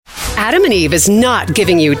Adam and Eve is not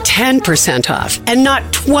giving you 10% off and not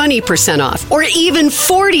 20% off or even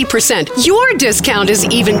 40%. Your discount is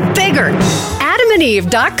even bigger.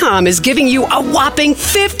 AdamandEve.com is giving you a whopping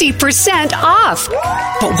 50% off.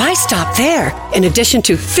 But why stop there? In addition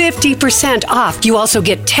to 50% off, you also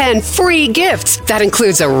get 10 free gifts. That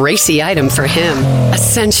includes a racy item for him, a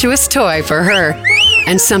sensuous toy for her,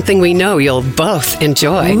 and something we know you'll both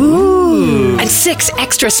enjoy. Ooh. And 6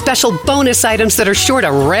 extra special bonus items that are sure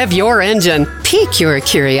to rev your engine, pique your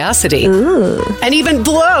curiosity, and even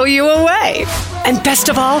blow you away. And best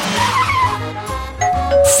of all,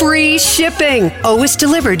 free shipping. Always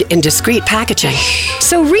delivered in discreet packaging.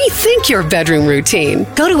 So rethink your bedroom routine.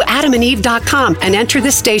 Go to adamandeve.com and enter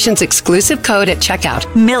the station's exclusive code at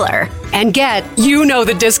checkout, Miller, and get, you know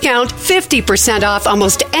the discount, 50% off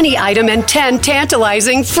almost any item and 10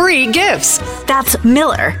 tantalizing free gifts. That's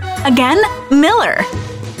Miller. Again, Miller.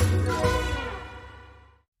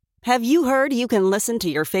 Have you heard you can listen to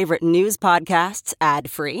your favorite news podcasts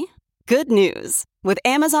ad-free? Good news. With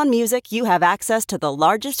Amazon Music, you have access to the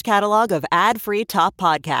largest catalog of ad-free top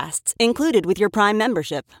podcasts included with your Prime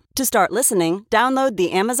membership. To start listening, download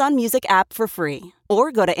the Amazon Music app for free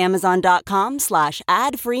or go to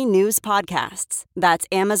amazon.com/ad-free news podcasts. That's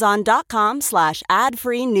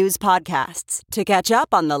amazon.com/ad-free news podcasts to catch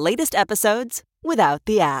up on the latest episodes without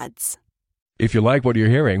the ads. If you like what you're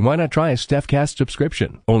hearing, why not try a StephCast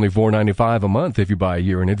subscription? Only $4.95 a month if you buy a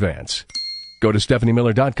year in advance. Go to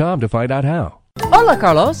StephanieMiller.com to find out how. Hola,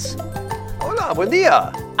 Carlos. Hola, buen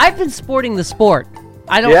dia. I've been sporting the sport.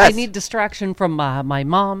 Yes. I need distraction from my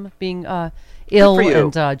mom being ill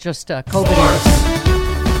and just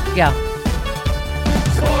COVID. Yeah.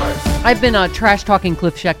 I've been trash talking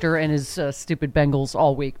Cliff Schechter and his stupid Bengals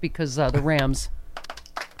all week because the Rams.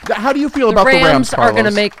 How do you feel about the Rams, Carlos? Are going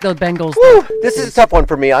to make the Bengals. This is a tough one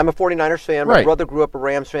for me. I'm a 49ers fan. My Right. brother grew up a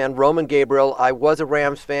Rams fan. Roman Gabriel. I was a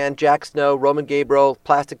Rams fan. Jack Snow, Roman Gabriel,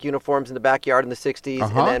 plastic uniforms in the backyard in the 60s.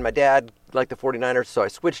 And then my dad liked the 49ers, so I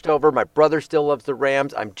switched over. My brother still loves the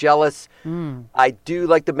Rams. I'm jealous. I do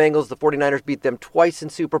like the Bengals. The 49ers beat them twice in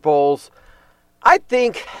Super Bowls. I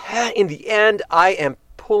think in the end, I am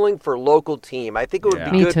pulling for local team. I think it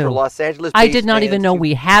would be good for Los Angeles. I did not even know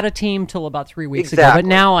we had a team till about 3 weeks ago, but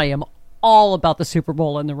now I am all about the Super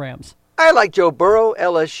Bowl and the Rams. I like Joe Burrow,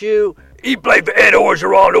 LSU. He played for Ed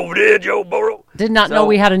Orgeron over there, Joe Burrow. Did not know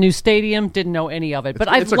we had a new stadium. Didn't know any of it. But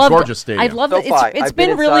it's a gorgeous stadium. I love it. It's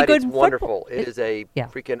been really good. It's wonderful. It is a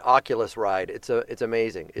freaking Oculus ride. It's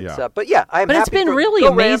amazing. It's I'm But happy it's been for really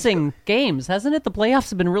the Rams. amazing games, hasn't it? The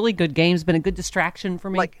playoffs have been really good games. Been a good distraction for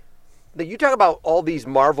me. You talk about all these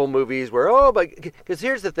Marvel movies where, because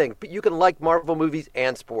here's the thing. You can like Marvel movies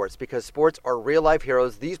and sports because sports are real-life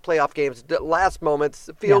heroes. These playoff games, last moments,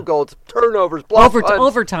 field goals, turnovers, block punts.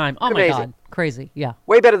 Overtime. Oh, amazing. my God. Crazy. Yeah.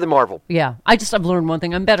 Way better than Marvel. Yeah. I've learned one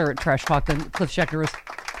thing. I'm better at trash talk than Cliff Schechter is.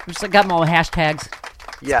 I just got them all hashtags.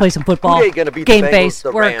 Let's play some football. Who ain't gonna beat Game the Bengals? face.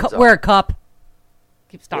 The Wear a cup.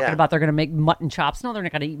 Keeps talking about they're going to make mutton chops. No, they're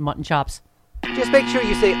not going to eat mutton chops. Just make sure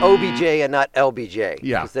you say OBJ and not LBJ.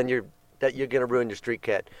 Yeah. Because then you're going to ruin your street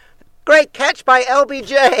cat. Great catch by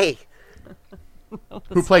LBJ.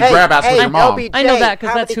 Who played grab ass with your mom. LBJ, I know that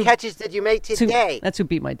because how that's many catches did you make today? That's who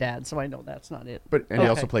beat my dad, so I know that's not it. But he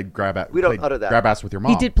also played grab ass. We don't utter that. Grab ass with your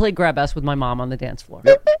mom. He did play grab ass with my mom on the dance floor.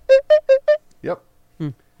 Yep.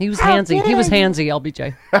 He was handsy. He was handsy,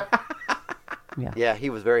 LBJ. Yeah, he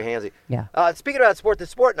was very handsy. Yeah. Speaking about sport,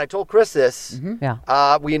 and I told Chris this.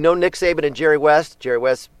 Yeah. We know Nick Saban and Jerry West. Jerry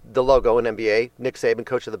West, the logo in NBA. Nick Saban,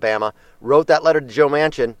 coach of the Bama, wrote that letter to Joe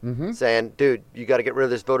Manchin saying, dude, you got to get rid of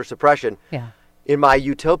this voter suppression. Yeah. In my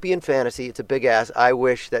utopian fantasy, it's a big ass, I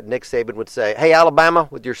wish that Nick Saban would say, hey, Alabama,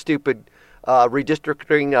 with your stupid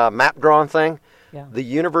redistricting map drawing thing, the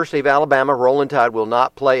University of Alabama, Rolling Tide, will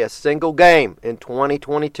not play a single game in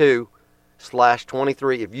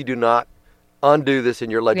 2022/23 if you do not undo this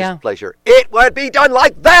in your legislature. It would be done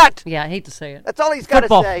like that. Yeah, I hate to say it. That's all he's got to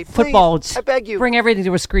say. Please, Football. I beg you. Bring everything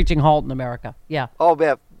to a screeching halt in America. Yeah. Oh,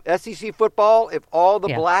 man. SEC football, if all the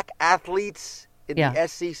black athletes in the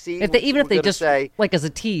SEC if they just say, like as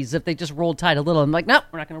a tease, if they just rolled Tide a little, I'm like, no,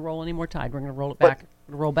 we're not going to roll any more Tide. We're going to roll it back.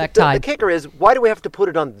 Roll back Tide. The kicker is, why do we have to put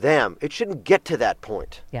it on them? It shouldn't get to that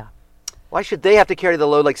point. Yeah. Why should they have to carry the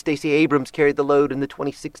load like Stacey Abrams carried the load in the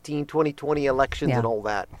 2016, 2020 elections and all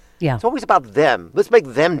that? Yeah. It's always about them. Let's make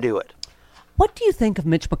them do it. What do you think of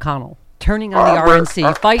Mitch McConnell turning on the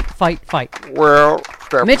RNC? Fight. Well,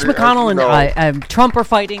 Mitch McConnell and Trump are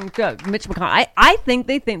fighting. Mitch McConnell. I think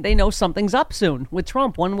they know something's up soon with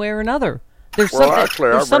Trump, one way or another. There's Well, something. actually,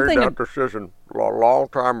 There's I made something. that decision a long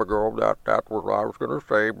time ago. That was what I was going to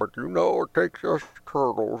say. But it takes us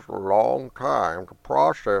turtles a long time to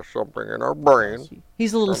process something in our brain.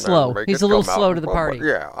 He's a little and then slow. make He's it a little come out slow in to the public. party.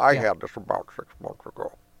 Yeah, I had this about 6 months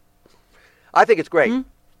ago. I think it's great.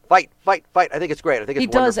 Fight. I think it's great. I think it's He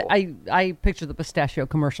does. wonderful. I picture the pistachio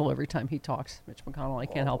commercial every time he talks. Mitch McConnell. I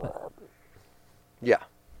can't help it. Yeah.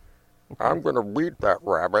 I'm going to beat that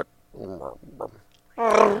rabbit.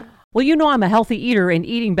 Well, you know I'm a healthy eater, and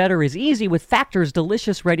eating better is easy with Factor's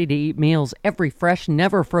delicious, ready-to-eat meals. Every fresh,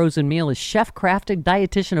 never frozen meal is chef-crafted,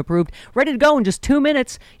 dietitian-approved, ready to go in just 2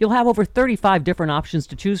 minutes. You'll have over 35 different options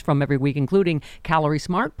to choose from every week, including Calorie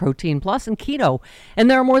Smart, Protein Plus, and Keto. And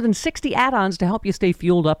there are more than 60 add-ons to help you stay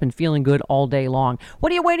fueled up and feeling good all day long.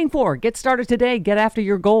 What are you waiting for? Get started today. Get after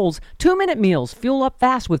your goals. 2-minute meals. Fuel up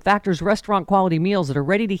fast with Factor's restaurant-quality meals that are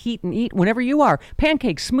ready to heat and eat whenever you are.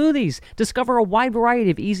 Pancakes, smoothies. Discover a wide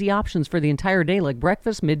variety of easy options for the entire day, like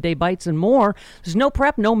breakfast, midday bites, and more. There's no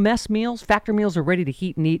prep, no mess meals. Factor meals are ready to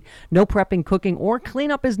heat and eat. No prepping, cooking, or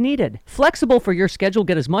cleanup is needed. Flexible for your schedule.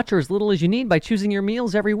 Get as much or as little as you need by choosing your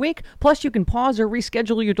meals every week. Plus, you can pause or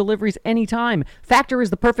reschedule your deliveries anytime. Factor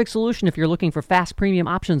is the perfect solution if you're looking for fast premium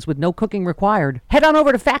options with no cooking required. Head on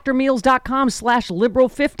over to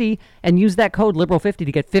factormeals.com/liberal50 and use that code liberal50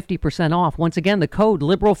 to get 50% off. Once again, the code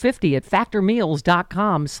liberal50 at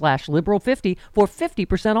factormeals.com/liberal50 for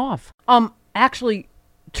 50% off. Actually,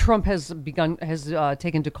 Trump has taken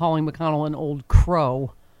to calling McConnell an old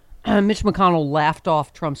crow. Mitch McConnell laughed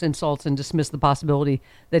off Trump's insults and dismissed the possibility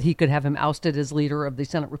that he could have him ousted as leader of the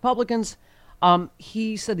Senate Republicans.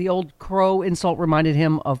 He said the old crow insult reminded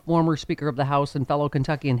him of former Speaker of the House and fellow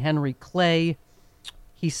Kentuckian Henry Clay.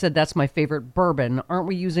 He said, "That's my favorite bourbon. Aren't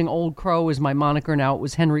we using Old Crow as my moniker now? It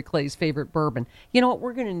was Henry Clay's favorite bourbon." You know what?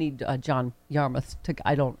 We're going to need John Yarmouth to...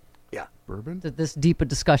 Bourbon? This deep a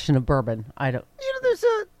discussion of bourbon. I don't...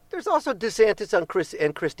 There's also DeSantis and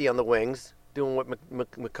Christie on the wings doing what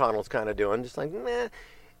McConnell's kind of doing. Just like, meh.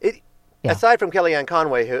 Aside from Kellyanne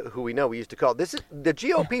Conway, who we know we used to call... the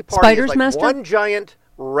GOP party Spider's is like Master? one giant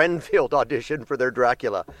Renfield audition for their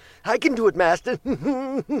Dracula. I can do it, Master.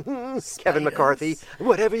 Kevin McCarthy.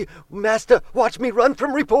 Whatever you... Master, watch me run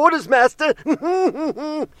from reporters, Master.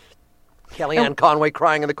 Kellyanne Conway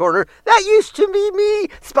crying in the corner. That used to be me.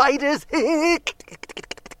 Spiders.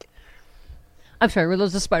 I'm sorry, were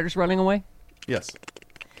those the spiders running away? Yes.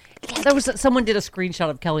 There was someone did a screenshot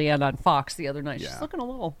of Kellyanne on Fox the other night. She's looking a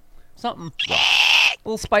little something.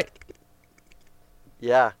 Little spider.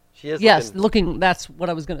 Yeah, she is. Yes, looking. That's what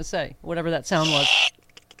I was going to say. Whatever that sound was.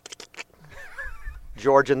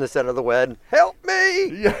 George in the center of the wed. Help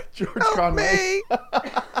me! Yeah, George Conway.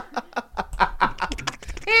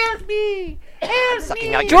 Help me! Help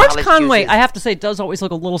me! George George Conway, I have to say, does always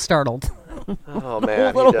look a little startled. Oh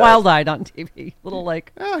man, a little wild-eyed on TV. Little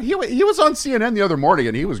like. He was on CNN the other morning,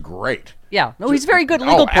 and he was great. Yeah, no, he's very good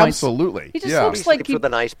legal points. Absolutely. He just yeah. looks like sleeps with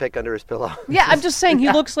an ice pick under his pillow. Yeah, I'm just saying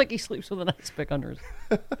he looks like he sleeps with an ice pick under his.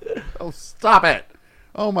 Oh, stop it!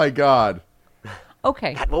 Oh my God.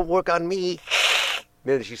 Okay. That won't work on me.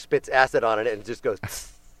 Then she spits acid on it and it just goes.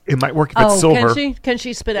 It might work if it's silver. Can she? Can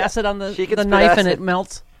she spit acid on the spit knife acid. and it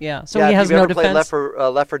melts? Yeah. So yeah, he has if you've no ever played defense.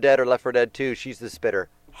 Left 4 Dead or Left 4 Dead 2, she's the spitter.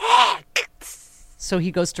 So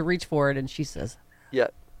he goes to reach for it, and she says, Yeah.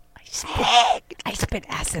 I spit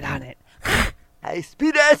acid on it. I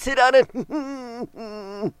spit acid on it.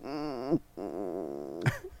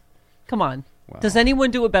 Come on. Wow. Does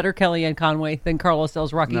anyone do a better Kellyanne Conway than Carlos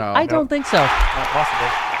Alazraqui? No. I don't think so. Not possible.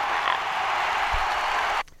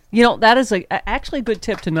 You know, that is actually a good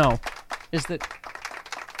tip to know, is that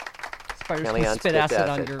spiders can Kellyanne spit spits acid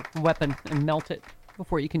on acid. your weapon and melt it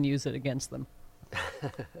before you can use it against them.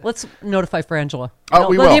 Let's notify Frangela. Oh,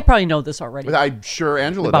 we will. They probably know this already. But I'm sure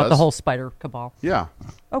Angela about does. the whole spider cabal. Yeah.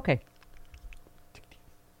 Okay.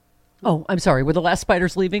 Oh, I'm sorry. Were the last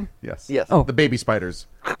spiders leaving? Yes. Yes. Oh. The baby spiders.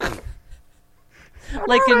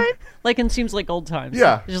 Like in seems like old times.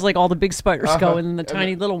 Yeah. It's just like all the big spiders go, and then the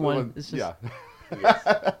tiny little one is just. Yeah.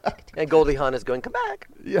 And Goldie Hawn is going, come back.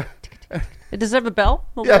 Yeah. Does it have a bell?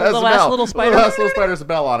 The, Yeah, it has the a last bell. little spider. The last little spider has a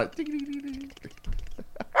bell on it.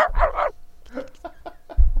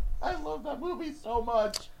 I love that movie so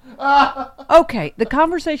much. Okay, the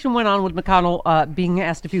conversation went on with McConnell being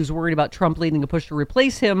asked if he was worried about Trump leading a push to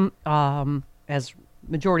replace him as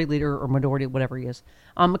majority leader or minority, whatever he is.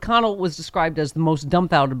 McConnell was described as the most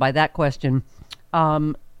dumbfounded by that question,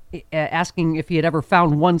 asking if he had ever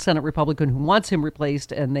found one Senate Republican who wants him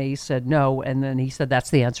replaced, and they said no, and then he said, that's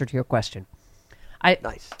the answer to your question.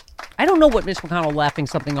 Nice. I don't know what Mitch McConnell laughing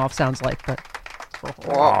something off sounds like, but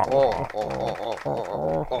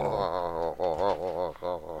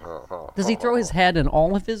Does he throw his head and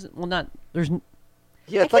all of his? Well, not there's.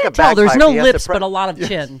 Yeah, it's I like a can't tell. There's bagpipe. no He has lips, to but a lot of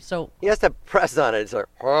chin. So he has to press on it. It's like.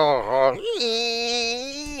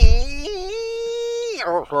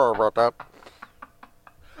 Oh, sorry about that.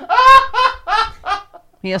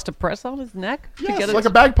 he has to press on his neck to Yes, get it. like a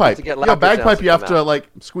bagpipe. To get Yeah, louder bagpipe, sounds to you have come to, out. like,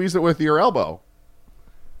 squeeze it with your elbow.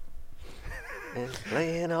 And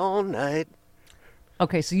playing all night.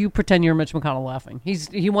 Okay, so you pretend you're Mitch McConnell laughing.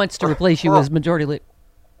 He wants to replace you as majority leader.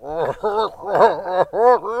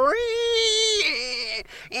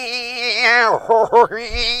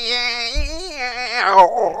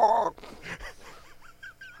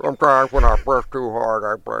 Sometimes when I press too hard,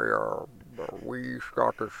 I play wee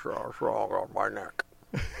Scottish song on my neck.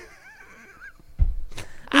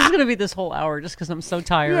 This is going to be this whole hour just because I'm so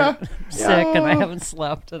tired, Yeah. sick, and I haven't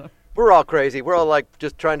slept. And We're all crazy. We're all like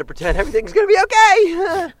just trying to pretend everything's gonna be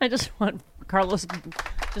okay. I just want Carlos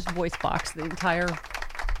just voice box the entire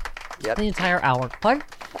Yep. hour. What?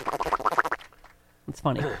 It's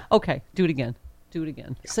funny. Okay, do it again.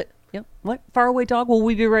 Sit. Yep. What? Faraway dog. Will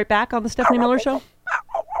we be right back on the Stephanie Miller Show?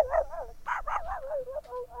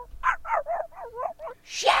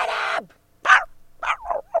 Shut up!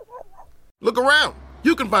 Look around.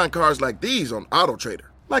 You can find cars like these on AutoTrader,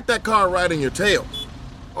 like that car riding your tail.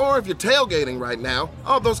 Or if you're tailgating right now,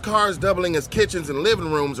 all those cars doubling as kitchens and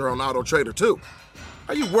living rooms are on AutoTrader too.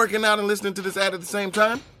 Are you working out and listening to this ad at the same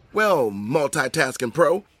time? Well, multitasking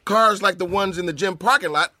pro, cars like the ones in the gym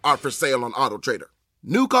parking lot are for sale on AutoTrader.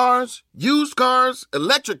 New cars, used cars,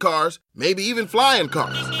 electric cars, maybe even flying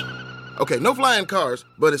cars. Okay, no flying cars,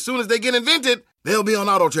 but as soon as they get invented, they'll be on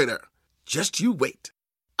AutoTrader. Just you wait.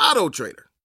 AutoTrader.